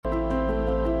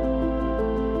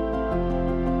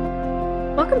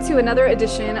Welcome to another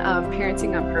edition of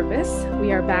Parenting on Purpose.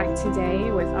 We are back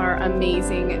today with our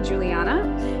amazing Julianna,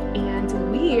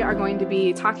 and we are going to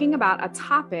be talking about a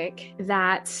topic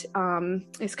that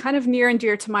is kind of near and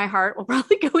dear to my heart. We'll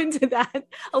probably go into that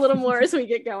a little more as we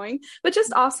get going, but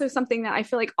just also something that I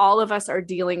feel like all of us are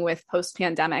dealing with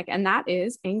post-pandemic, and that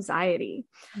is anxiety.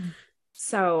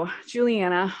 So,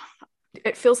 Julianna,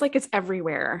 it feels like it's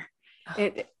everywhere.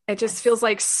 It just feels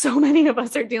like so many of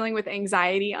us are dealing with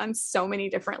anxiety on so many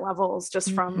different levels,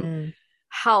 just from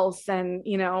health and,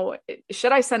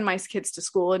 should I send my kids to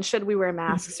school and should we wear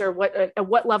masks or at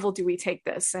what level do we take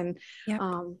this? And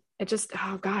it just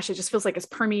feels like it's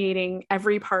permeating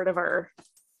every part of our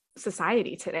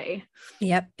society today.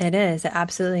 Yep, it is. It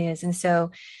absolutely is. And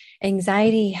so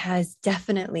anxiety has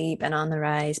definitely been on the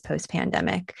rise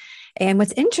post-pandemic. And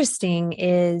what's interesting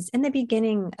is in the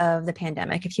beginning of the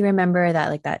pandemic, if you remember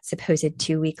that supposed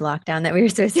 2-week lockdown that we were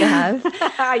supposed to have.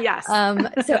 Yes.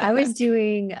 So I was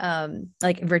doing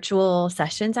virtual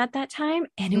sessions at that time.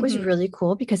 And it was really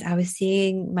cool because I was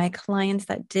seeing my clients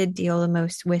that did deal the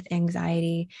most with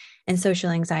anxiety and social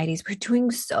anxieties were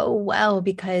doing so well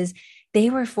because they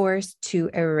were forced to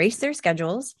erase their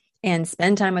schedules and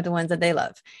spend time with the ones that they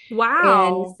love.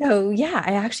 Wow. And so,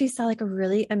 I actually saw a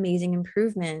really amazing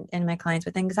improvement in my clients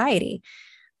with anxiety.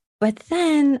 But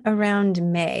then around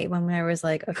May, when I was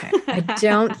like, okay, I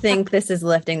don't think this is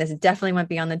lifting. This definitely went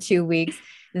beyond the 2 weeks.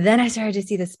 Then I started to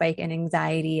see the spike in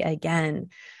anxiety again.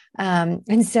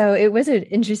 And so it was an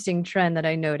interesting trend that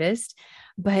I noticed.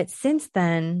 But since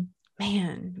then,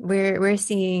 man, we're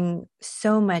seeing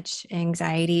so much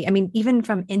anxiety. I mean, even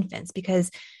from infants, because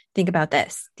think about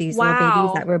this, these little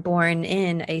babies that were born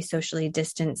in a socially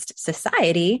distanced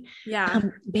society,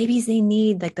 babies, they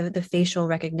need the facial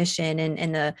recognition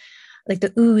and the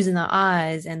oohs and the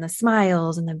ahs and the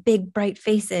smiles and the big bright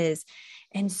faces.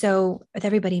 And so with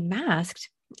everybody masked,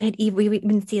 we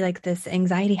even see this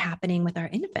anxiety happening with our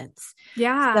infants.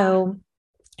 Yeah. So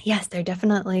yes, there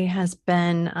definitely has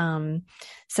been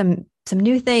some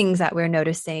new things that we're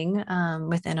noticing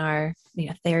within our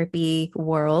therapy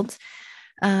world.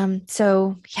 Is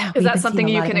that something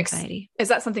you can is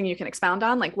that something you can expound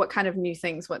on? Like what kind of new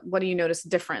things, what do you notice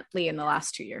differently in the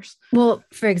last 2 years? Well,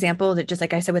 for example, that just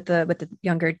like I said, with the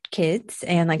younger kids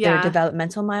and their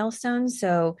developmental milestones.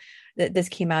 So this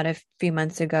came out a few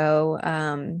months ago.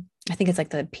 I think it's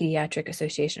the Pediatric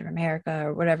Association of America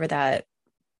or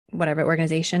whatever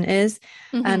organization is,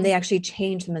 they actually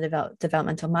changed some of the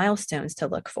developmental milestones to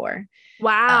look for.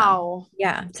 Wow.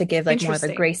 To give more of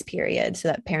a grace period so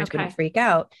that parents wouldn't freak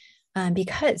out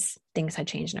because things had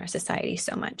changed in our society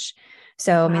so much.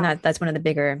 So, I mean, that's one of the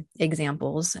bigger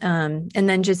examples. And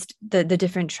then just the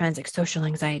different trends, like social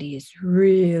anxiety is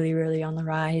really, really on the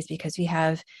rise because we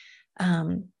have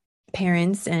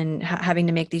parents and having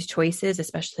to make these choices,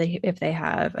 especially if they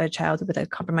have a child with a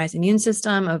compromised immune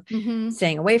system of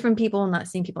staying away from people, not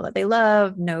seeing people that they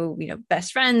love, no,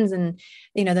 best friends and,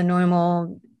 the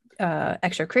normal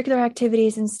extracurricular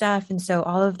activities and stuff. And so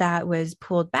all of that was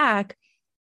pulled back.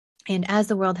 And as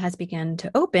the world has begun to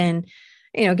open,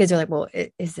 kids are like, well,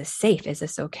 is this safe? Is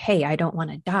this okay? I don't want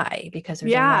to die because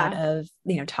there's a lot of,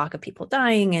 talk of people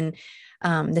dying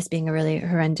and this being a really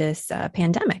horrendous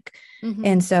pandemic.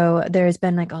 And so there's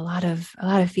been a lot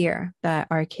of fear that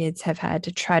our kids have had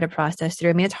to try to process through.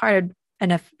 I mean, it's hard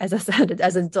enough, as I said,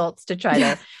 as adults to try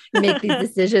to make these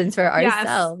decisions for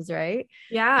ourselves, right?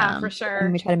 Yeah, for sure.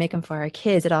 And we try to make them for our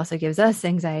kids. It also gives us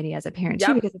anxiety as a parent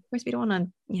too, because of course we don't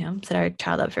want to, set our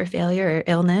child up for failure or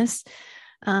illness.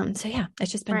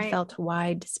 It's just been felt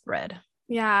widespread.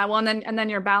 Yeah. Well, and then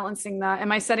you're balancing that.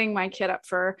 Am I setting my kid up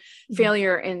for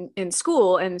failure in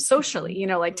school and socially,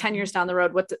 10 years down the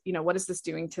road, what is this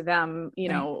doing to them,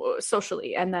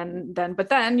 socially? And but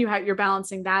then you're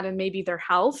balancing that and maybe their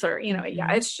health or,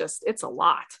 it's a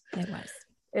lot.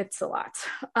 It's a lot.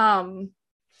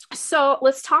 So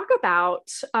let's talk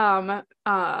about,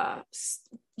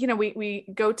 we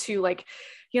go to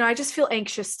I just feel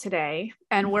anxious today,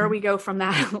 and where we go from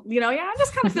that, I'm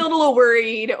just kind of feeling a little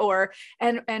worried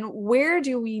and where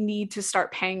do we need to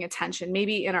start paying attention?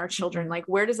 Maybe in our children,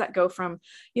 where does that go from,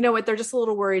 what they're just a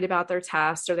little worried about their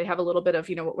test, or they have a little bit of,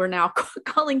 what we're now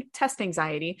calling test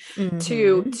anxiety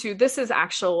to this is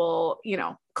actual,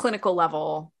 clinical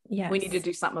level. Yes. We need to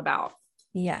do something about.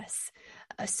 Yes.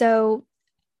 So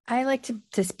I like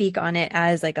to speak on it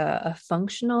as a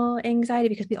functional anxiety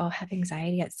because we all have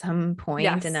anxiety at some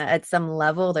point and at some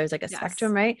level there's a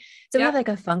spectrum, right? So we have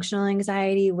a functional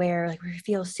anxiety where we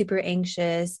feel super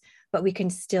anxious, but we can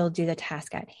still do the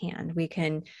task at hand. We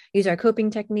can use our coping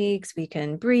techniques. We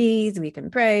can breathe, we can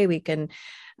pray, we can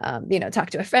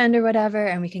talk to a friend or whatever,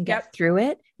 and we can get Yep. through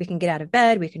it. We can get out of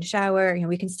bed, we can shower,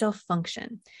 we can still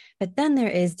function. But then there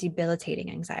is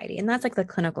debilitating anxiety, and that's like the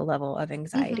clinical level of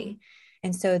anxiety.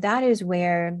 And so that is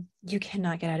where you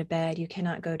cannot get out of bed, you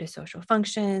cannot go to social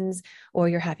functions, or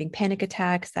you're having panic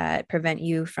attacks that prevent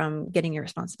you from getting your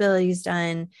responsibilities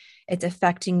done. It's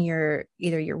affecting either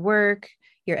your work,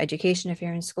 your education if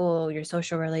you're in school, your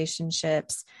social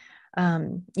relationships,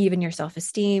 even your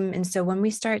self-esteem. And so when we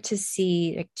start to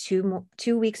see like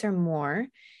 2 weeks or more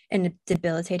in a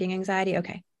debilitating anxiety,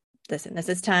 okay, listen, this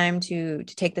is time to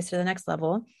take this to the next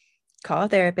level. Call a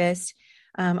therapist.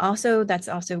 Also, that's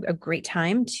also a great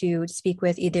time to speak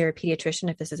with either a pediatrician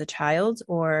if this is a child,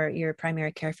 or your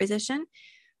primary care physician.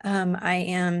 I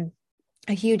am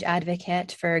a huge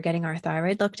advocate for getting our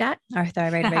thyroid looked at. Our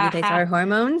thyroid regulates our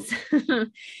hormones.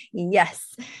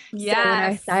 Yes. Yes. So when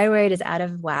our thyroid is out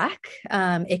of whack,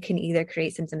 it can either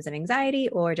create symptoms of anxiety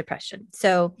or depression.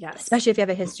 So especially if you have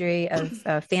a history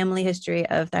of family history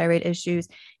of thyroid issues,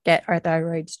 get our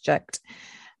thyroids checked.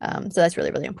 So that's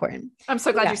really, really important. I'm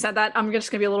so glad you said that. I'm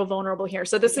just going to be a little vulnerable here.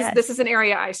 So this is an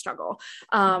area I struggle.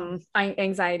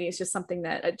 Anxiety is just something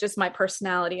that just my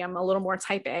personality, I'm a little more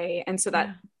type A. And so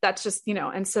that's just,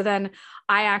 and so then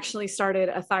I actually started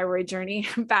a thyroid journey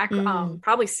back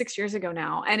probably 6 years ago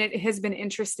now. And it has been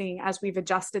interesting as we've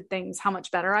adjusted things, how much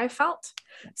better I felt.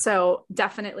 So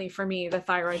definitely for me, the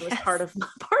thyroid was part of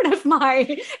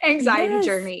my anxiety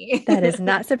journey. That is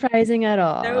not surprising at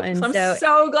all. Nope. And I'm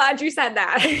so glad you said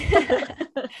that.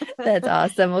 That's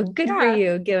awesome. Well, good for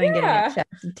you getting it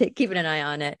checked, keeping an eye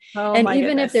on it. And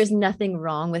even if there's nothing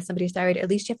wrong with somebody's thyroid, at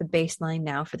least you have a baseline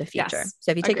now for the future. Yes.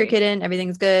 So if you take your kid in,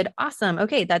 everything's good. Awesome.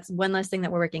 Okay. That's one less thing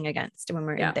that we're working against when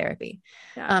we're in therapy.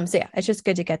 So it's just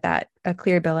good to get a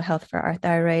clear bill of health for our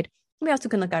thyroid. We also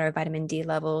can look at our vitamin D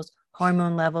levels,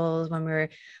 hormone levels when we're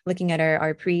looking at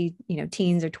our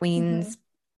teens or tweens,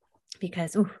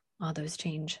 because all those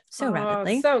change so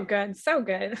rapidly. So good. So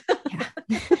good.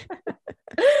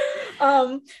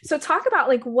 So talk about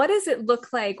like, what does it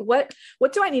look like? What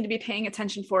do I need to be paying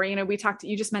attention for?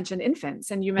 You just mentioned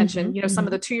infants, and you mentioned, some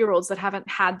of the 2-year-olds that haven't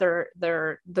had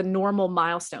the normal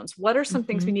milestones. What are some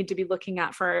things we need to be looking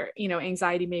at for,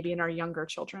 anxiety, maybe in our younger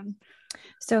children?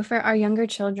 So for our younger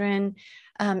children,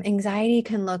 anxiety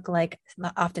can look like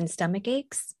often stomach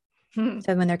aches.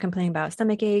 So when they're complaining about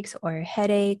stomach aches or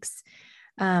headaches,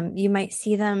 you might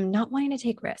see them not wanting to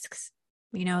take risks.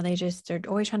 They're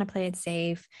always trying to play it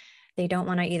safe. They don't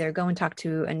want to either go and talk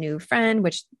to a new friend,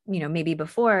 which, maybe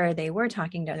before they were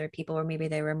talking to other people, or maybe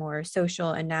they were more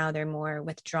social and now they're more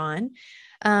withdrawn.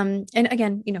 And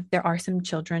again, there are some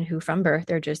children who from birth,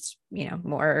 they're just,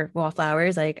 more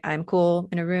wallflowers. Like, I'm cool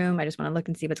in a room. I just want to look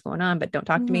and see what's going on, but don't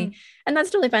talk to me. And that's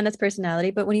totally fine. That's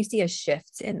personality. But when you see a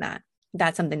shift in that,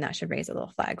 that's something that should raise a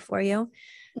little flag for you.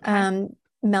 Okay.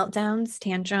 Meltdowns,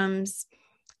 tantrums.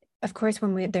 Of course,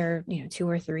 when they're 2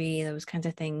 or 3, those kinds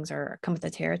of things come with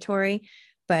the territory.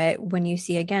 But when you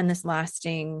see, again, this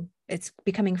lasting, it's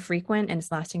becoming frequent and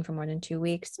it's lasting for more than 2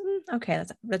 weeks. Okay,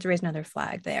 let's raise another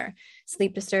flag there.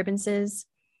 Sleep disturbances,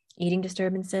 eating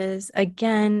disturbances.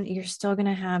 Again, you're still going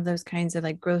to have those kinds of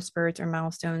like growth spurts or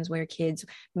milestones where kids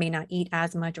may not eat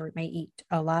as much or may eat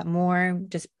a lot more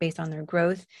just based on their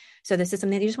growth. So this is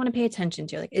something that you just want to pay attention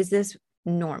to. Like, is this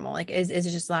normal? Like, is it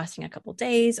just lasting a couple of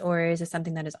days, or is it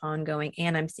something that is ongoing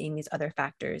and I'm seeing these other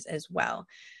factors as well?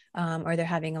 Or they're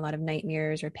having a lot of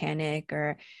nightmares or panic,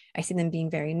 or I see them being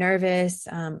very nervous.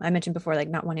 I mentioned before, like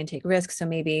not wanting to take risks. So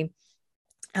maybe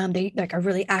they like are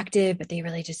really active, but they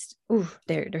really just,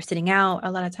 they're sitting out a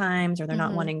lot of times, or they're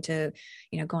not wanting to,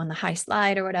 go on the high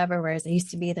slide or whatever, whereas they used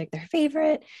to be like their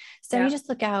favorite. So you just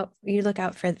look out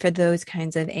for those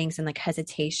kinds of angst and like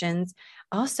hesitations.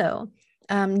 Also,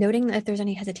 noting if there's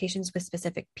any hesitations with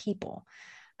specific people.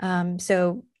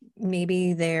 So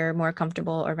maybe they're more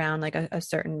comfortable around like a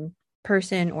certain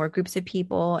person or groups of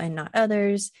people and not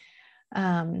others.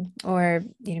 Or,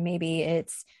 maybe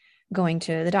it's going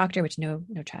to the doctor, which no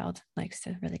child likes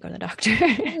to really go to the doctor.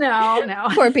 No.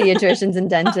 Poor pediatricians and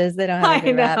dentists, they don't have a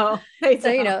good rap.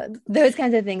 So, those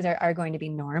kinds of things are going to be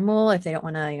normal if they don't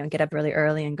want to, get up really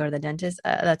early and go to the dentist.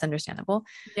 That's understandable.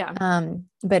 Yeah.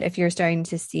 But if you're starting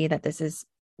to see that this is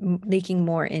leaking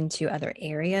more into other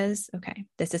areas, okay,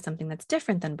 this is something that's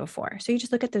different than before. So you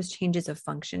just look at those changes of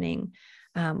functioning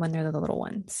when they're the little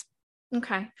ones.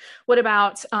 Okay. What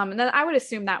about, and then I would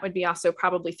assume that would be also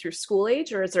probably through school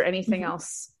age, or is there anything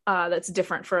else that's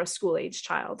different for a school age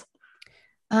child?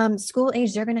 School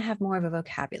age, they're going to have more of a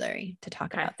vocabulary to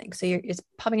talk about things. So it's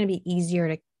probably going to be easier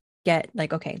to get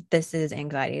like, okay, this is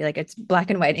anxiety. Like it's black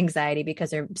and white anxiety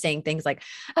because they're saying things like,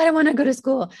 I don't want to go to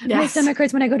school. Yes. My stomach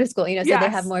hurts when I go to school, so they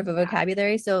have more of a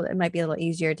vocabulary. So it might be a little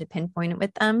easier to pinpoint it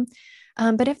with them.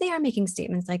 But if they are making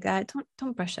statements like that,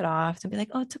 don't brush it off. Don't be like,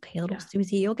 oh, it's okay, little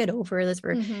Susie, you'll get over this.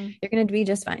 You're going to be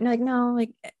just fine. Like, no, like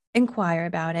inquire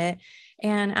about it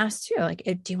and ask too, like,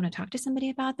 do you want to talk to somebody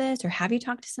about this, or have you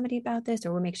talked to somebody about this,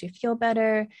 or what makes you feel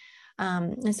better?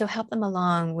 And so help them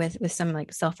along with some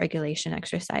like self-regulation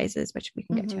exercises, which we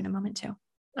can get to in a moment too.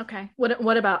 Okay.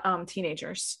 What about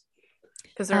teenagers?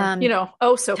 Because they're,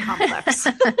 so complex.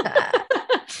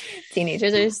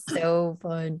 Teenagers are so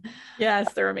fun.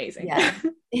 Yes, they're amazing. Yeah.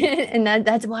 And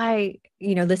that's why,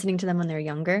 listening to them when they're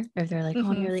younger, if they're like, oh,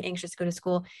 I'm really anxious to go to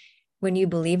school. When you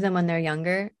believe them when they're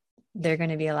younger, they're going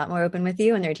to be a lot more open with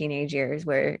you in their teenage years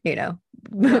where,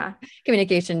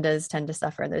 communication does tend to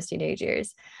suffer in those teenage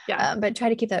years. Yeah. But try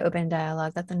to keep that open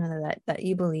dialogue. Let them know that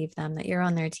you believe them, that you're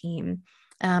on their team.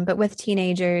 But with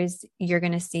teenagers, you're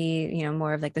going to see,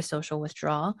 more of like the social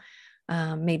withdrawal.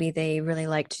 Maybe they really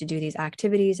liked to do these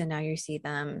activities and now you see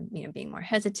them, being more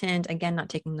hesitant, again, not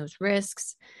taking those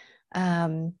risks.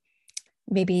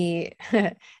 Maybe,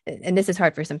 and this is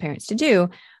hard for some parents to do,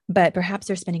 but perhaps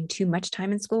they're spending too much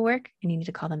time in schoolwork and you need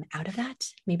to call them out of that.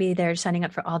 Maybe they're signing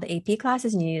up for all the AP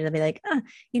classes and you need to be like,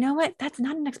 you know what? That's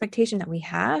not an expectation that we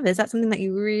have. Is that something that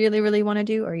you really, really want to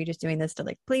do? Or are you just doing this to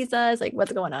like please us? Like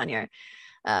what's going on here?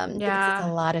 Because it's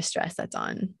a lot of stress that's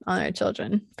on our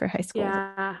children for high school.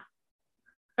 Yeah.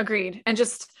 Agreed. And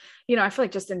just, I feel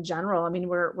like just in general, I mean,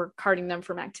 we're carting them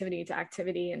from activity to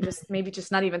activity and just maybe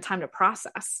just not even time to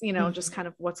process, just kind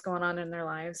of what's going on in their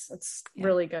lives. It's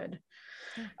really good.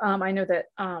 I know that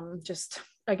just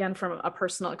again, from a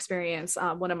personal experience,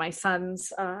 one of my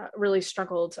sons really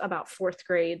struggled about fourth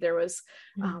grade. There was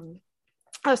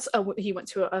he went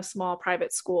to a small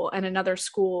private school and another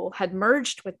school had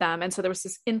merged with them. And so there was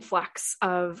this influx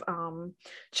of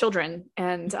children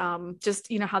and just,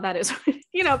 how that is,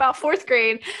 about fourth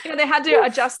grade, they had to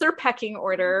adjust their pecking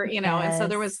order, and so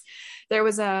there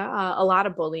was a lot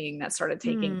of bullying that started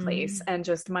taking place. And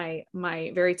just my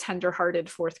very tenderhearted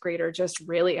fourth grader just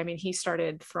really, I mean, he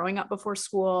started throwing up before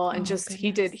school and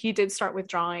he did start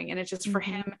withdrawing. And it just for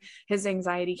him, his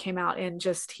anxiety came out and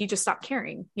he just stopped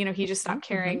caring, he just stopped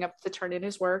caring up to turn in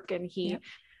his work. And he,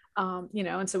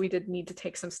 and so we did need to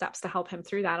take some steps to help him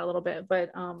through that a little bit,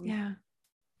 but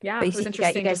but it was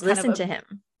interesting. You guys listened to him,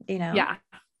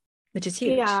 which is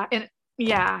huge. And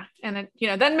it,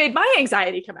 then made my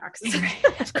anxiety come out. Right,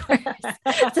 of course.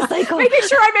 It's a cycle. Making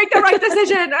sure I make the right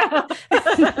decision.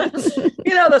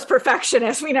 Those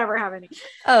perfectionists, we never have any.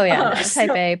 Oh yeah. Type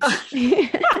A.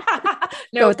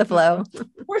 Go with the flow.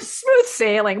 We're smooth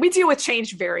sailing. We deal with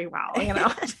change very well,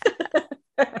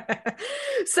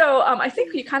 So I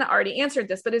think you kind of already answered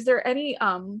this, but is there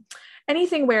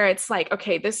anything where it's like,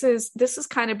 okay, this is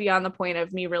kind of beyond the point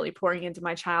of me really pouring into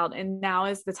my child, and now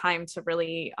is the time to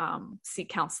really seek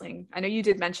counseling? I know you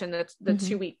did mention that the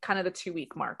 2 week, kind of the 2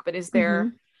 week mark, but is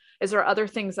there other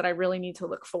things that I really need to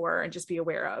look for and just be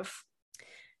aware of?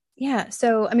 Yeah.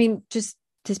 So, I mean, just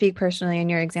to speak personally in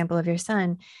your example of your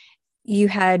son, you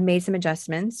had made some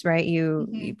adjustments, right?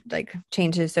 You like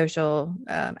changed his social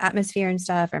atmosphere and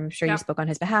stuff. I'm sure you spoke on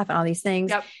his behalf and all these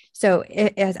things. Yep. So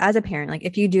as a parent, like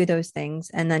if you do those things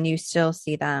and then you still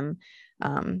see them,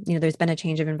 there's been a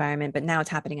change of environment, but now it's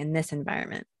happening in this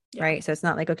environment, right? So it's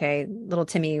not like, okay, little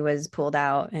Timmy was pulled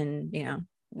out and,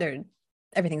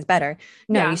 everything's better.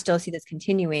 No, you still see this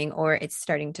continuing or it's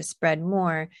starting to spread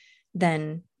more.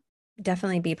 Then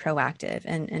definitely be proactive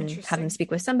and have them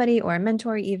speak with somebody or a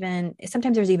mentor. Even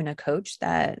sometimes there's even a coach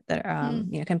that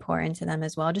can pour into them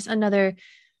as well. Just another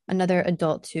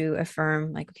adult to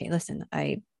affirm like, okay, listen,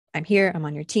 I'm here, I'm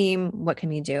on your team. What can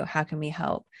we do? How can we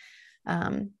help?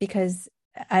 Because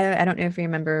I don't know if you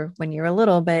remember when you were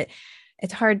little, but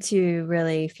it's hard to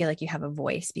really feel like you have a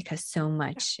voice because so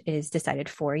much is decided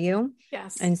for you.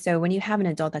 Yes. And so when you have an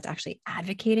adult that's actually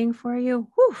advocating for you,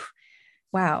 whew,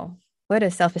 wow, what a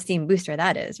self-esteem booster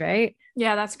that is, right?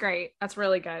 Yeah, that's great. That's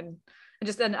really good. And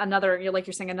just another, like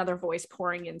you're saying, another voice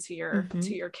pouring into your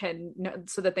to your kid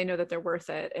so that they know that they're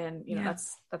worth it. And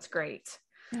that's great.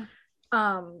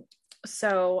 Yeah.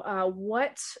 So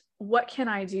what can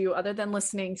I do other than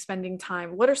listening, spending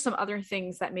time? What are some other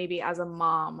things that maybe as a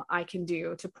mom I can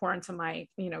do to pour into my,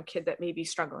 kid that may be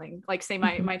struggling? Like say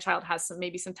my child has some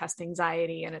test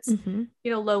anxiety and it's,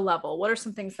 low level. What are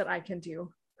some things that I can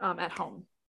do at home?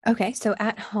 Okay. So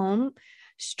at home,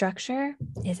 structure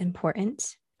is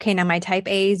important. Okay. Now my type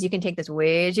A's, you can take this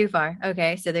way too far.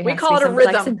 Okay. So we call it a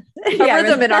rhythm.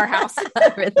 Rhythm in our house.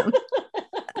 Rhythm.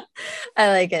 I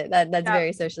like it. That's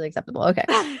very socially acceptable. Okay.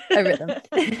 A rhythm.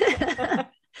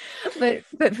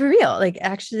 But for real, like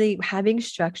actually having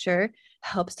structure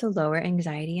helps to lower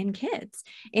anxiety in kids,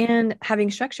 and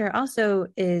having structure also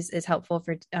is helpful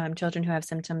for children who have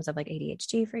symptoms of like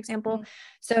ADHD, for example. Mm-hmm.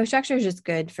 So structure is just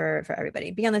good for everybody.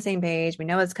 Be on the same page. We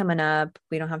know what's coming up.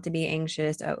 We don't have to be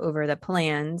anxious over the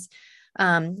plans.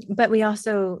 But we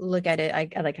also look at it,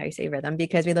 I like how you say rhythm,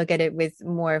 because we look at it with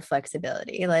more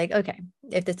flexibility. Like, okay,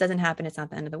 if this doesn't happen, it's not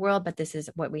the end of the world, but this is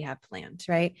what we have planned,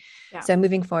 right? Yeah. So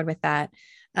moving forward with that,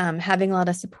 having a lot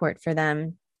of support for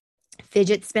them.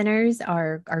 Fidget spinners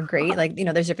are great. Like,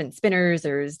 there's different spinners,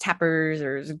 there's tappers,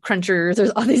 there's crunchers,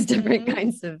 there's all these different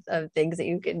kinds of things that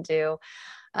you can do.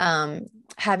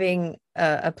 Having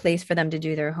a place for them to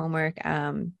do their homework,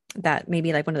 that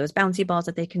maybe like one of those bouncy balls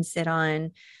that they can sit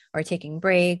on, or taking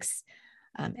breaks.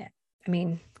 I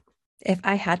mean, if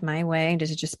I had my way,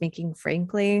 just speaking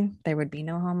frankly, there would be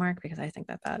no homework, because I think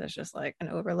that is just like an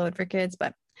overload for kids,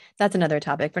 but that's another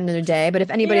topic for another day. But if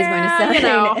anybody's going to sign,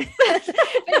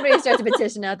 if anybody starts a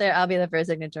petition out there, I'll be the first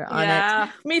signature on it.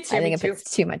 Me too. I think if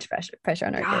it's too much pressure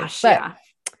on our kids, but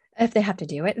if they have to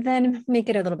do it, then make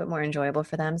it a little bit more enjoyable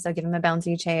for them. So give them a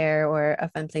bouncy chair or a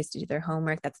fun place to do their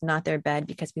homework that's not their bed,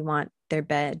 because we want their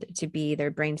bed to be their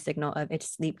brain signal of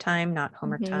it's sleep time, not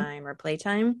homework time or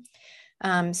playtime.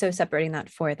 So separating that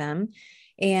for them.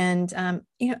 And,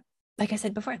 like I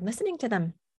said before, listening to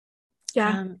them.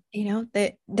 Yeah.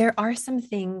 There are some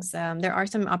things, there are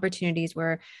some opportunities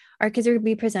where our kids are going to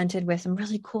be presented with some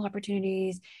really cool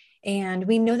opportunities, and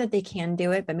we know that they can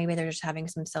do it, but maybe they're just having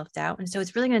some self-doubt. And so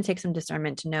it's really going to take some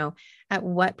discernment to know at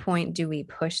what point do we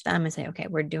push them and say, okay,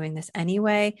 we're doing this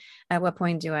anyway. At what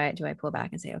point do I pull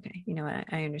back and say, okay, you know what,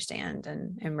 I understand.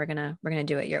 And we're going to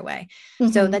do it your way.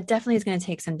 Mm-hmm. So that definitely is going to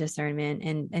take some discernment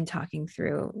and talking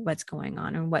through what's going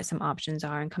on and what some options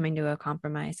are, and coming to a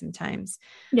compromise sometimes.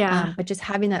 Yeah. But just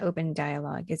having that open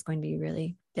dialogue is going to be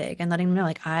really big, and letting them know,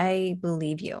 like, I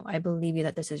believe you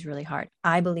that this is really hard.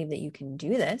 I believe that you can do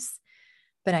this,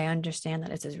 but I understand that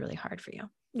this is really hard for you.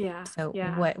 Yeah. So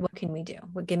what can we do?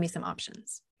 Give me some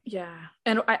options. Yeah.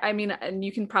 And I mean, and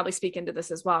you can probably speak into this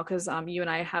as well, because you and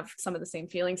I have some of the same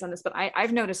feelings on this, but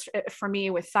I've noticed for me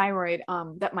with thyroid,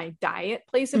 that my diet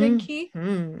plays a big key,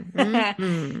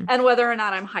 and whether or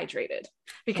not I'm hydrated,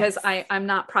 because I'm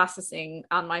not processing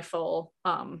on my full,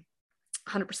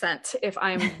 100% if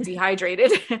I'm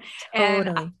dehydrated.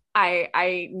 And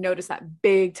I notice that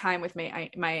big time with my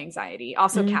anxiety.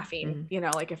 Also caffeine,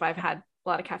 like if I've had a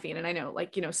lot of caffeine, and I know,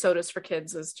 like, sodas for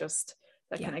kids is just,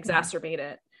 that can exacerbate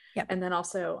it. Yep. And then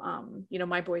also,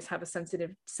 my boys have a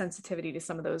sensitivity to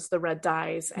some of the red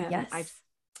dyes. And I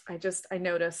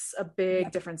notice a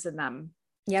big difference in them.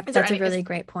 Yep. That's a really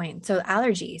great point. So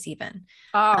allergies even.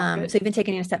 So even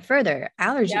taking it a step further,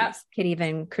 allergies could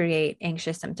even create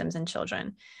anxious symptoms in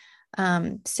children.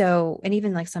 And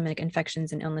even like some like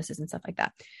infections and illnesses and stuff like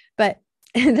that. But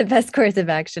the best course of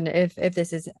action, if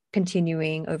this is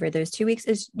continuing over those 2 weeks,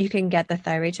 is you can get the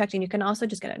thyroid checked, and you can also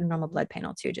just get a normal blood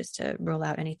panel too, just to rule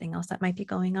out anything else that might be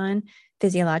going on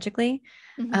physiologically.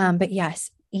 Mm-hmm. But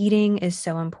yes, eating is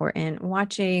so important.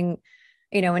 Watching,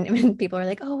 when people are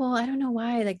like, oh, well, I don't know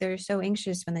why, like, they're so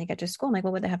anxious when they get to school. I'm like,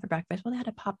 well, what did they have for breakfast? Well, they had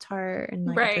a Pop-Tart and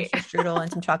like a toaster strudel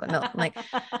and some chocolate milk. I'm like,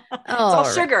 oh, it's all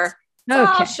sugar.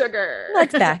 Okay. Sugar.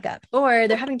 Let's back up. Or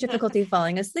they're having difficulty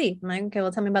falling asleep. I'm like, okay,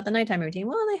 well, tell me about the nighttime routine.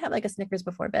 Well, they have like a Snickers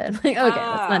before bed. I'm like, okay,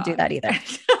 let's not do that either.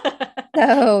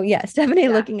 So yes, definitely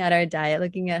looking at our diet,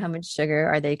 looking at how much sugar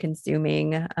are they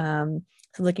consuming. So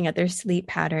looking at their sleep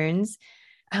patterns,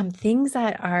 things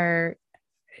that are,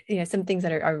 some things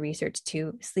that are researched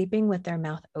too, sleeping with their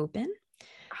mouth open.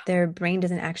 Their brain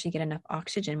doesn't actually get enough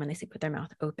oxygen when they sleep with their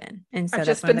mouth open. And so I've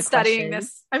just been studying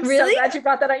this. I'm really so glad you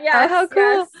brought that up. Yes. Oh, how cool.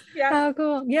 Yes, yes. How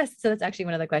cool. Yes. So that's actually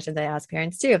one of the questions I ask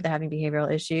parents too, if they're having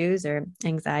behavioral issues or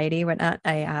anxiety, whatnot.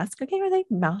 I ask, okay, are they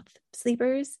mouth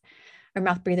sleepers or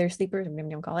mouth breather sleepers, or whatever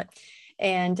you call it?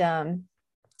 And so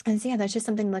yeah, that's just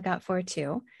something to look out for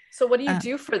too. So what do you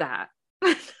do for that?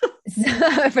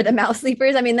 For the mouth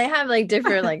sleepers, I mean, they have like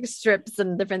different like strips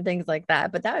and different things like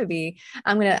that, but that would be,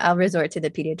 I'll resort to the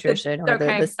pediatrician or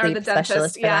the sleep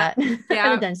specialist for that.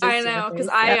 Yeah. I know, because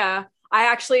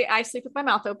I sleep with my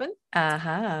mouth open.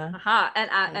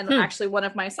 And actually one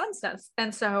of my sons does.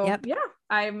 And so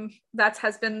that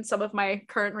has been some of my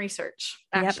current research,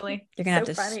 actually. You're gonna have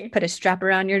to put a strap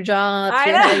around your jaw.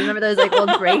 You remember those like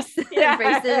old braces?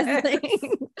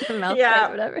 Mouth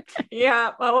whatever.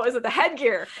 Yeah. Well, what was it? The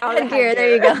headgear. Headgear.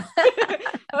 There you go.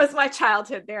 That was my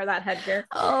childhood there, that headgear.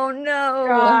 Oh no.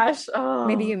 Gosh. Oh.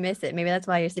 Maybe you miss it. Maybe that's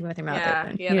why you're sleeping with your mouth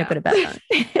open. You need to put it back on.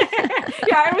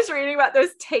 I was reading about those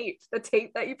the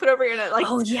tape that you put over your neck. Like,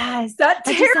 oh yes. Yes. That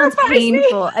just sounds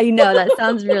painful. I know that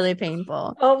sounds really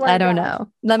painful. Oh my I don't know.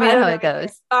 Let me know how it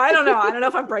goes. I don't know. I don't know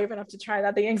if I'm brave enough to try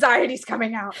that. The anxiety's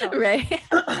coming out. Oh. Right.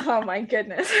 Oh my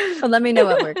goodness. Well, let me know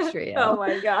what works for you. Oh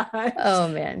my God. Oh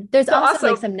man. There's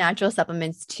also like some natural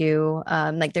supplements too.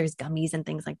 Like there's gummies and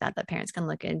things like that parents can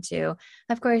look into.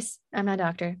 Of course, I'm not a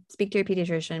doctor. Speak to your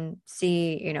pediatrician,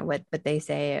 see, what they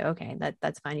say. Okay,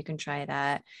 that's fine. You can try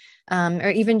that. Or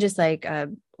even just like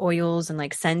oils and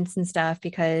like scents and stuff,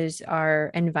 because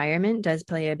our environment does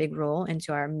play a big role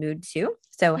into our mood too.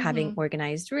 So having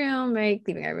organized room, right,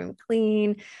 keeping our room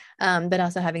clean, but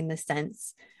also having the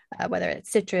scents, whether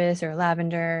it's citrus or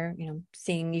lavender,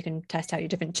 seeing, you can test out your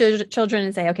different children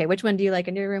and say, okay, which one do you like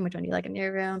in your room? Which one do you like in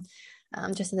your room?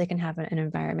 Just so they can have an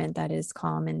environment that is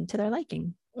calm and to their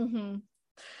liking. Mm-hmm.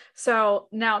 So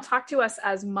now talk to us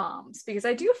as moms, because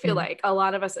I do feel like a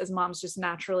lot of us as moms just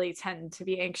naturally tend to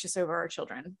be anxious over our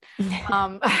children.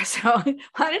 So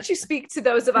why don't you speak to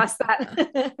those of us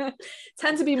that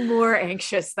tend to be more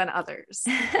anxious than others?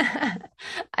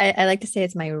 I like to say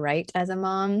it's my right as a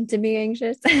mom to be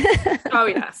anxious. Oh,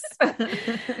 yes.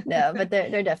 No, but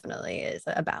there definitely is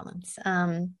a balance.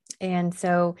 And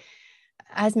so,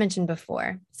 as mentioned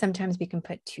before, sometimes we can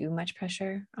put too much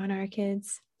pressure on our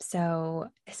kids. So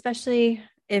especially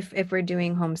if we're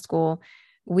doing homeschool,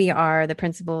 we are the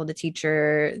principal, the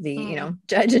teacher, the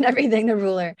judge and everything, the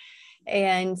ruler.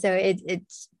 And so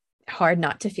it's hard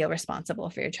not to feel responsible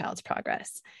for your child's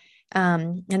progress.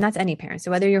 And that's any parent.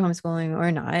 So whether you're homeschooling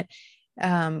or not,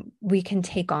 we can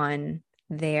take on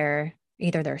either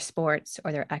their sports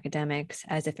or their academics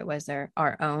as if it was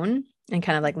our own, and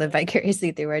kind of like live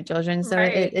vicariously through our children. So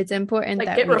it's important like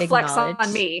that it reflects on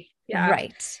me. Yeah.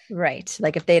 Right.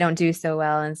 Like if they don't do so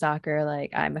well in soccer,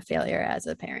 like I'm a failure as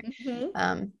a parent.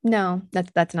 No,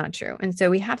 that's not true. And so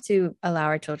we have to allow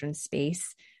our children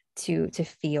space to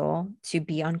feel, to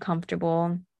be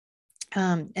uncomfortable.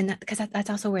 And because that's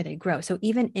also where they grow. So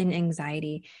even in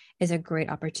anxiety is a great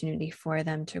opportunity for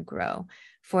them to grow,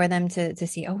 for them to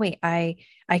see, oh wait, I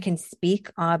can speak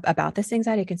about this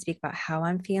anxiety. I can speak about how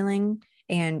I'm feeling,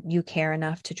 and you care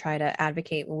enough to try to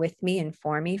advocate with me and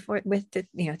for me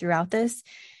throughout this.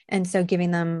 And so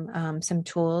giving them some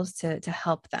tools to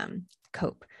help them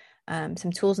cope,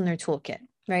 some tools in their toolkit,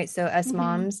 right? So as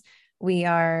moms, we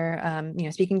are,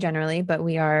 speaking generally, but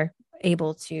we are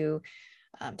able to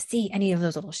see any of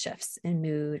those little shifts in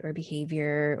mood or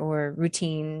behavior or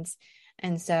routines.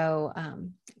 And so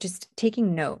just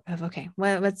taking note of, okay,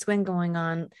 what's been going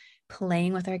on,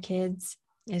 playing with our kids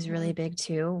is really big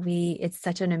too. It's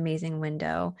such an amazing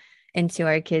window into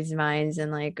our kids' minds,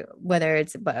 and like whether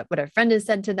it's what a friend has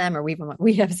said to them or what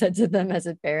we have said to them as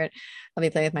a parent. I'll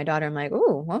be playing with my daughter. I'm like,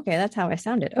 oh, okay, that's how I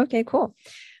sounded. Okay, cool.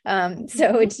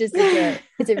 So it's just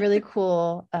it's a really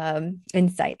cool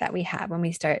insight that we have when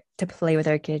we start to play with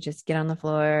our kids. Just get on the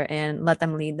floor and let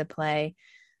them lead the play.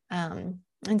 And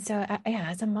so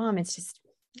as a mom, it's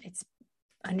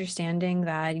understanding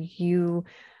that you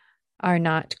are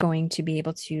not going to be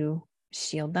able to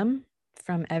shield them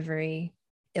from every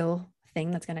ill thing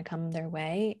that's going to come their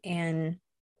way. And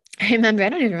I don't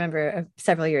even remember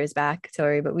several years back,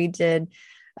 Tori, but we did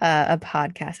a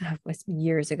podcast, it was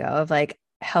years ago, of like,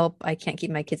 help, I can't keep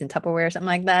my kids in Tupperware or something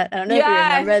like that. I don't know if you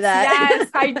remember that. Yes,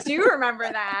 I do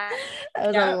remember that. That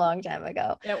was a long time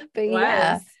ago.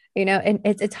 But and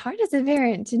it's hard as a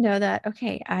parent to know that,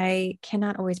 okay, I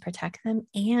cannot always protect them.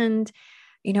 And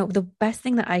the best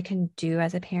thing that I can do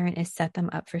as a parent is set them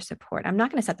up for support. I'm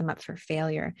not going to set them up for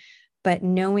failure, but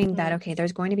knowing that, okay,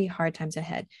 there's going to be hard times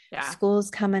ahead. School's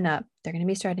coming up. They're going to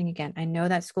be starting again. I know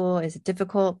that school is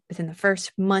difficult within the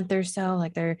first month or so.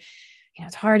 Like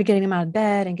it's hard getting them out of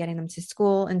bed and getting them to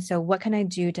school. And so what can I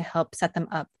do to help set them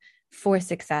up for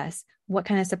success? What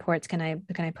kind of supports can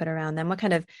I put around them? What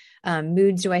kind of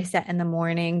moods do I set in the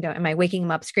morning? Am I waking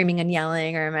them up screaming and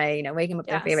yelling, or am I, waking them up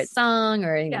with their favorite song,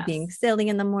 or being silly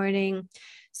in the morning?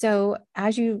 So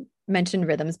as you mentioned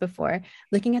rhythms before,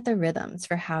 looking at the rhythms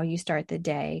for how you start the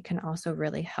day can also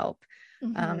really help.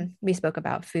 We spoke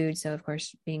about food. So of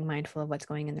course, being mindful of what's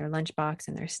going in their lunchbox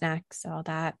and their snacks, all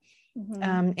that.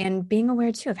 And being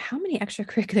aware too of how many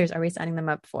extracurriculars are we signing them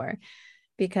up for?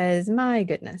 Because my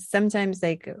goodness, sometimes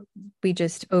we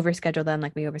just overschedule them,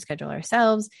 like we overschedule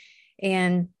ourselves,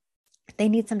 and they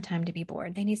need some time to be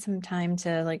bored. They need some time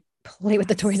to play with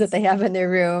the toys that they have in their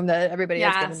room that everybody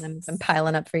has given them and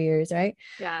piling up for years, right?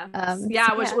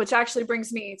 Which actually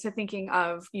brings me to thinking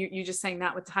of you just saying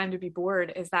that with time to be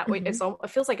bored is that it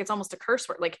feels like it's almost a curse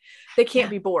word. Like they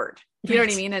can't be bored. You know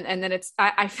what I mean? And then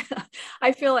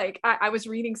I feel like I was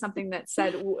reading something that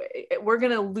said we're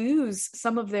going to lose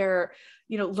some of their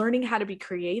learning how to be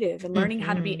creative and learning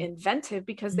how to be inventive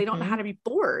because they don't know how to be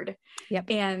bored. Yep.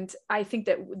 And I think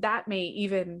that may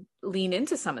even lean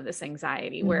into some of this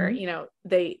anxiety where,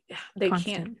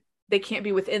 they can't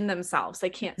be within themselves. They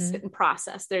can't sit and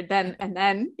process. And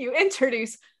then you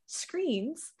introduce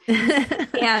screens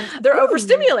and they're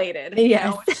overstimulated.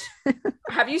 Yes.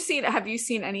 Have you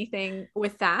seen anything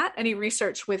with that? Any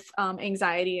research with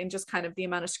anxiety and just kind of the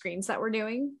amount of screens that we're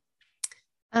doing?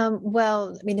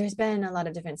 Well, I mean, there's been a lot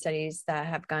of different studies that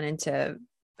have gone into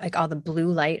like all the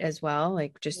blue light as well,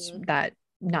 like just that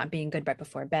not being good right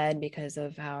before bed because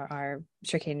of how our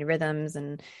circadian rhythms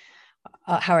and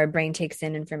how our brain takes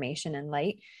in information and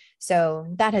light. So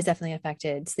that has definitely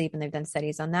affected sleep, and they've done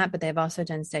studies on that, but they've also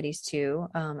done studies too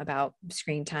about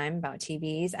screen time, about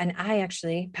TVs. And I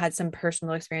actually had some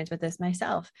personal experience with this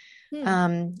myself,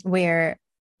 where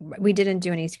we didn't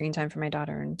do any screen time for my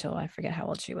daughter until I forget how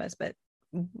old she was, but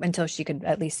until she could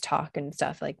at least talk and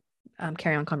stuff, like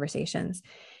carry on conversations.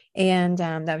 And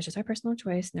that was just our personal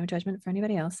choice, no judgment for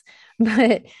anybody else.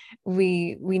 But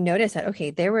we noticed that,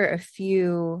 okay, there were a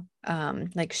few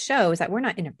like shows that were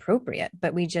not inappropriate,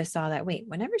 but we just saw that, wait,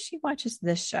 whenever she watches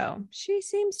this show, she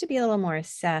seems to be a little more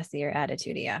sassy or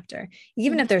attitudey after.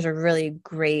 Even if there's a really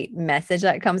great message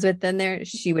that comes within there,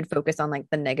 she would focus on like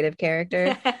the negative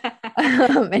character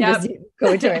and just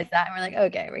go towards that. And we're like,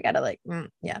 okay, we got to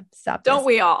stop this. Don't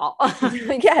we all?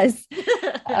 Yes.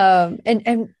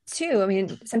 And two, I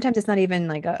mean, sometimes it's not even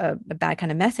like a bad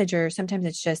kind of message, or sometimes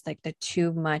it's just like the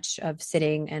too much of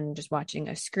sitting and just watching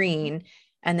a screen.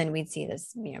 And then we'd see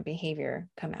this, behavior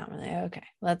come out. We're like, okay,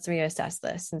 let's reassess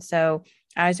this. And so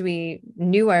as we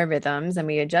knew our rhythms and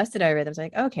we adjusted our rhythms,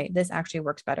 like, okay, this actually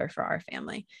works better for our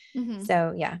family.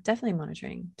 So yeah, definitely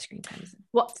monitoring screen times.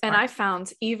 Well, and I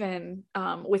found even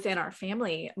within our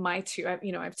family, I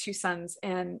have two sons,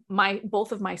 and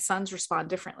both of my sons respond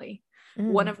differently.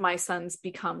 One of my sons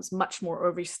becomes much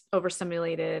more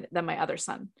overstimulated than my other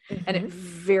son. And it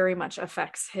very much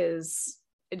affects his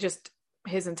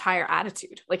entire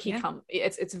attitude. Like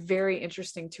it's very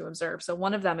interesting to observe. So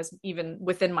one of them is, even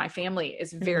within my family,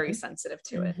 is very sensitive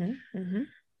to it.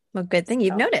 Well, good thing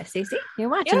you've noticed, Stacey. You're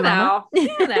watching now.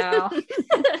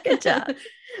 Good job.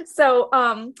 So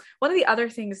one of the other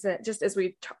things that, just as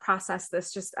we process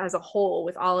this just as a whole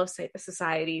with all of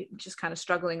society just kind of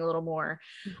struggling a little more,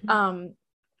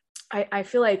 I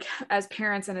feel like as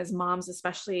parents and as moms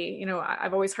especially,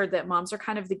 I've always heard that moms are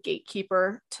kind of the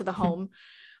gatekeeper to the home.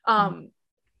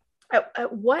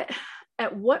 At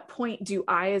what point do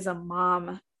I as a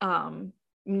mom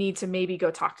need to maybe go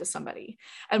talk to somebody?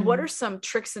 And what are some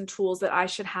tricks and tools that I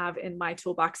should have in my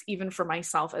toolbox, even for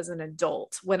myself as an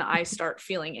adult, when I start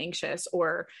feeling anxious,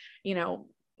 or,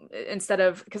 instead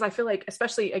of, because I feel like,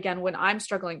 especially again, when I'm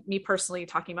struggling, me personally,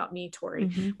 talking about me, Tori,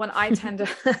 when I tend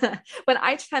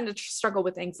to struggle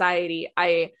with anxiety,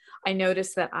 I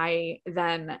notice that I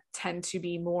then tend to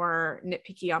be more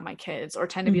nitpicky on my kids, or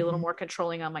tend to be a little more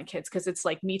controlling on my kids, because it's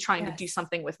like me trying to do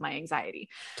something with my anxiety.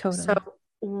 Totally. So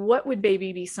what would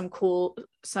maybe be some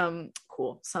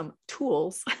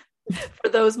tools for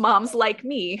those moms like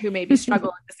me who maybe struggle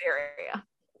in this area?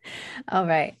 All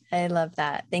right. I love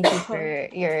that. Thank you for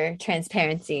your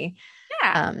transparency.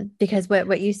 Yeah. Because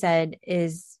what you said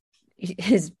is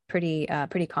pretty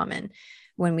common.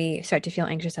 When we start to feel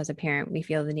anxious as a parent, we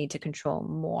feel the need to control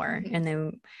more. And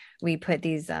then we put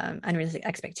these unrealistic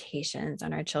expectations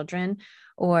on our children,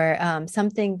 or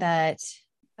something that,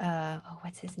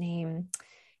 what's his name?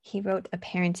 He wrote a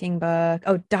parenting book.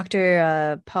 Oh,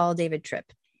 Dr. Paul David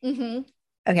Tripp.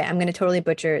 Okay, I'm going to totally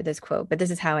butcher this quote, but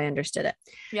this is how I understood it.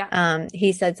 Yeah.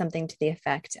 He said something to the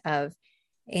effect of,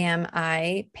 am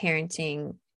I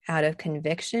parenting out of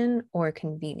conviction or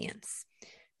convenience?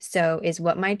 So is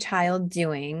what my child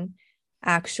doing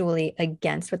actually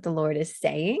against what the Lord is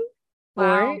saying? Wow.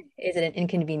 Or is it an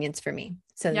inconvenience for me?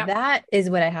 So that is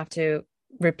what I have to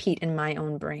repeat in my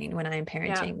own brain when I'm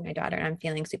parenting my daughter and I'm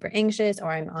feeling super anxious,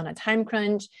 or I'm on a time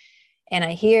crunch. And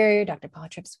I hear Dr. Paul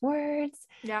Tripp's words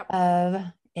of,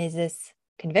 is this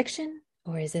conviction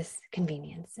or is this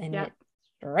convenience? And it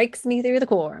strikes me through the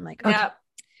core. I'm like, okay,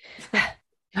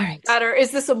 all right. Or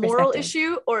is this a moral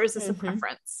issue, or is this a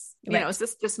preference? Is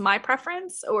this just my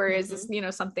preference, or is this,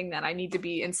 something that I need to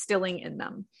be instilling in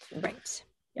them? Right.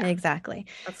 Yeah. Exactly.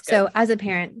 So as a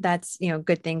parent, that's,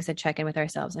 good things to check in with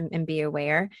ourselves and be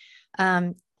aware.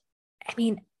 I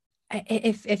mean,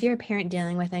 if you're a parent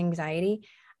dealing with anxiety,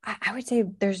 I would say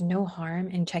there's no harm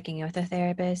in checking in with a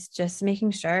therapist, just making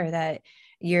sure that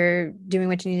you're doing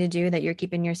what you need to do, that you're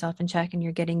keeping yourself in check and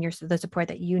you're getting the support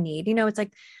that you need. It's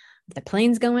like If the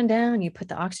plane's going down, you put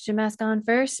the oxygen mask on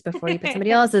first before you put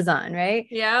somebody else's on, right?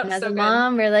 Yeah. And as a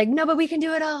mom, we're like, no, but we can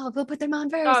do it all. We'll put them on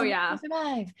first. Oh yeah. We'll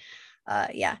survive.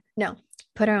 Yeah, no,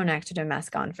 put our own oxygen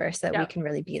mask on first so that we can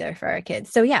really be there for our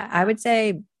kids. So yeah, I would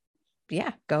say,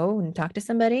 yeah, go and talk to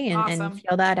somebody and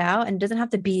feel that out. And it doesn't have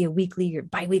to be a weekly or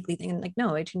bi-weekly thing. Like,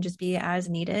 no, it can just be as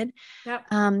needed. Yep.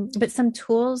 But some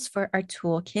tools for our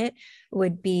toolkit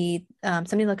would be,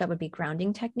 something to look up would be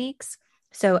grounding techniques.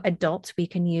 So adults, we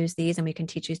can use these and we can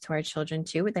teach these to our children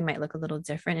too. They might look a little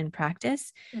different in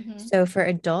practice. Mm-hmm. So for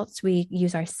adults, we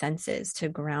use our senses to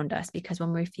ground us, because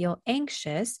when we feel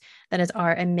anxious, that is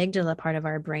our amygdala part of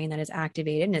our brain that is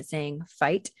activated, and it's saying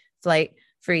fight, flight,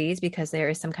 freeze, because there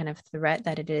is some kind of threat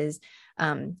that it is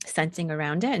sensing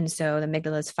around it. And so the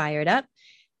amygdala is fired up.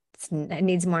 It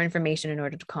needs more information in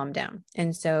order to calm down.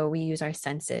 And so we use our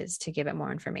senses to give it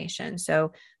more information.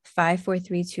 So 5, 4,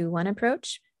 3, 2, 1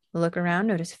 approach. Look around,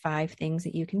 notice 5 things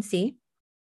that you can see,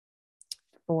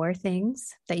 4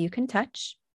 things that you can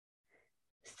touch,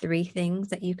 3 things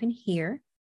that you can hear,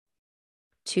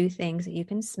 2 things that you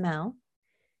can smell,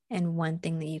 and 1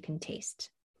 thing that you can taste.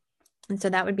 And so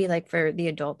that would be like for the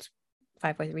adults,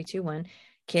 5, 4, 3, 2, 1.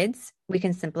 Kids, we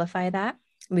can simplify that.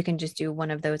 We can just do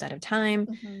one of those at a time.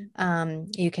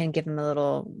 Mm-hmm. You can give them a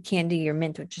little candy or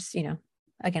mint, which is,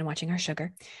 again, watching our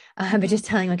sugar, but just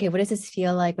telling, okay, what does this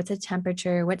feel like? What's the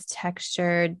temperature? What's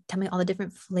texture? Tell me all the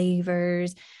different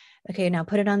flavors. Okay, now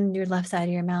put it on your left side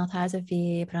of your mouth. How's it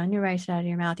feel? Put it on your right side of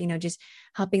your mouth, just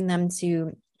helping them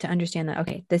to understand that,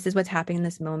 okay, this is what's happening in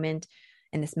this moment.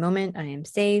 In this moment, I am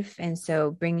safe. And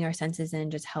so bringing our senses in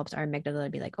just helps our amygdala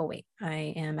to be like, oh, wait,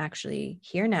 I am actually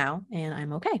here now and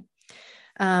I'm okay.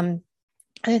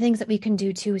 Other things that we can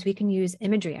do too is we can use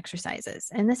imagery exercises.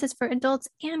 And this is for adults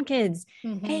and kids.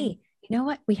 Mm-hmm. Hey, you know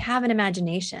what? We have an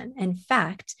imagination. In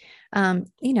fact, a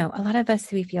lot of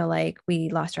us, we feel like we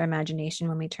lost our imagination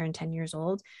when we turned 10 years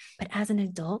old. But as an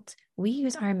adult, we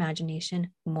use our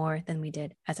imagination more than we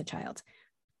did as a child.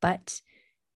 But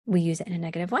we use it in a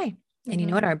negative way. Mm-hmm. And you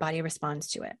know what? Our body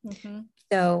responds to it. Mm-hmm.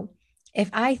 So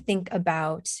if I think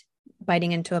about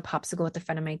biting into a popsicle with the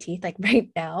front of my teeth, like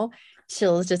right now,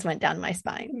 chills just went down my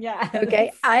spine. Yeah.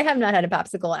 Okay. I have not had a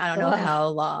popsicle. I don't know how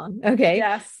long. Okay.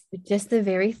 Yes. But just the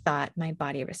very thought, my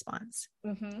body responds.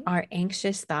 Mm-hmm. Our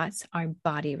anxious thoughts, our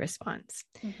body responds.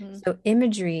 Mm-hmm. So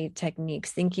imagery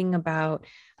techniques, thinking about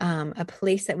a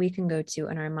place that we can go to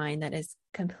in our mind that is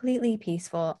completely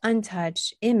peaceful,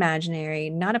 untouched, imaginary,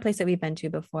 not a place that we've been to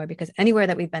before, because anywhere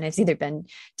that we've been, it's either been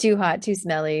too hot, too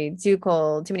smelly, too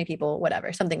cold, too many people,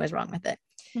 whatever, something was wrong with it.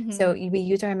 Mm-hmm. So we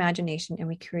use our imagination and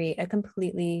we create a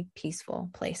completely peaceful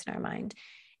place in our mind.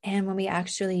 And when we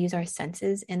actually use our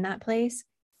senses in that place,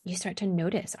 you start to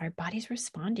notice our body's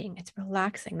responding. It's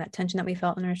relaxing. That tension that we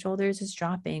felt in our shoulders is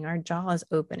dropping. Our jaw is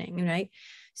opening, right?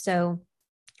 So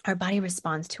our body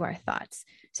responds to our thoughts.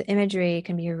 So imagery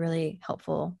can be a really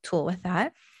helpful tool with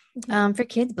that. Mm-hmm. For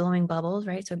kids, blowing bubbles,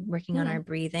 right? So working on our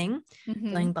breathing,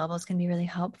 blowing bubbles can be really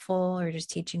helpful, or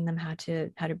just teaching them how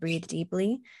to breathe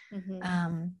deeply.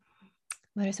 Mm-hmm.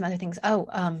 What are some other things?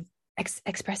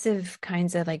 Expressive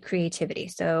kinds of like creativity.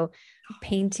 So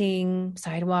painting,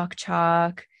 sidewalk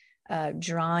chalk,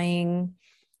 drawing,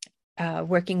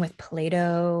 working with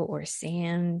Play-Doh or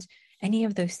sand. Any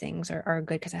of those things are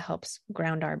good because it helps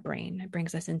ground our brain. It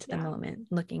brings us into the moment.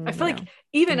 I feel like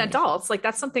even adults, like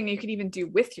that's something you could even do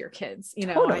with your kids.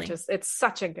 Totally. It's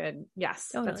such a good,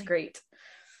 totally. That's great.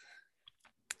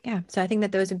 Yeah. So I think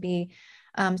that those would be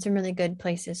some really good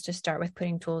places to start with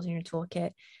putting tools in your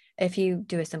toolkit. If you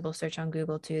do a simple search on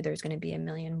Google too, there's going to be a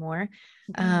million more.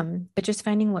 Mm-hmm. But just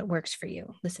finding what works for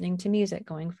you, listening to music,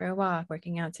 going for a walk,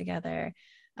 working out together,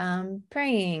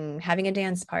 praying, having a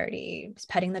dance party,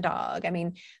 petting the dog. I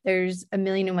mean, there's a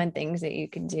million and one things that you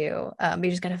can do. But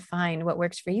you just got to find what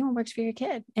works for you and works for your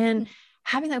kid. And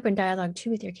having that open dialogue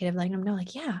too with your kid of letting them know,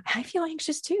 like, yeah, I feel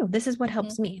anxious too. This is what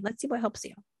helps me. Let's see what helps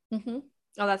you. Mm-hmm.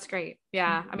 Oh, that's great.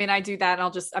 Yeah. I mean, I do that.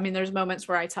 And there's moments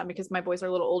where I tell, because my boys are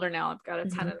a little older now, I've got a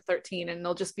 10 and a 13, and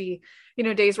they'll just be,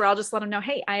 days where I'll just let them know,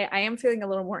 hey, I am feeling a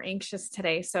little more anxious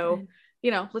today. So,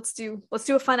 let's do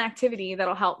a fun activity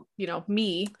that'll help,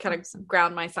 me kind of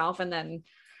ground myself, and then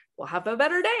we'll have a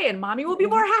better day and mommy will be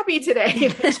more happy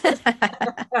today.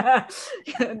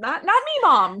 not me,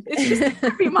 mom. It's just a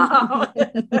happy mom.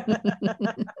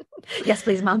 Yes,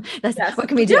 please, mom. What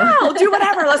can we do? Yeah, we'll do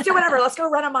whatever. Let's do whatever. Let's go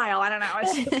run a mile. I don't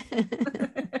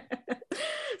know.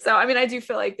 So, I mean, I do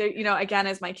feel like there, again,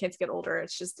 as my kids get older,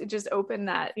 it just opened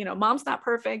that, mom's not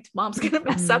perfect. Mom's going to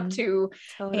mess up too.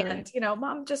 Totally. And,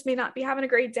 mom just may not be having a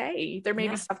great day. There may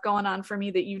be stuff going on for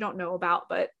me that you don't know about,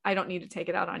 but I don't need to take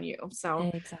it out on you. So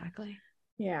exactly.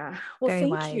 Yeah. Well, Very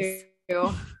thank wise.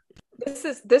 you.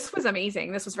 This was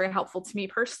amazing. This was very helpful to me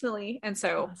personally. And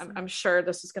so Awesome. I'm sure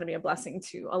this is going to be a blessing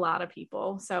to a lot of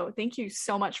people. So thank you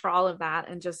so much for all of that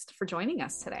and just for joining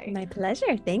us today. My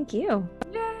pleasure. Thank you.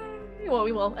 Yay. Well,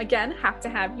 we will again have to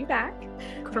have you back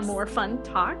for more fun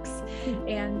talks.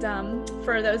 And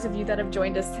for those of you that have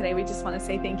joined us today, we just want to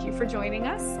say thank you for joining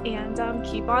us and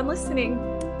keep on listening.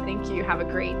 Thank you. Have a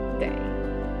great day.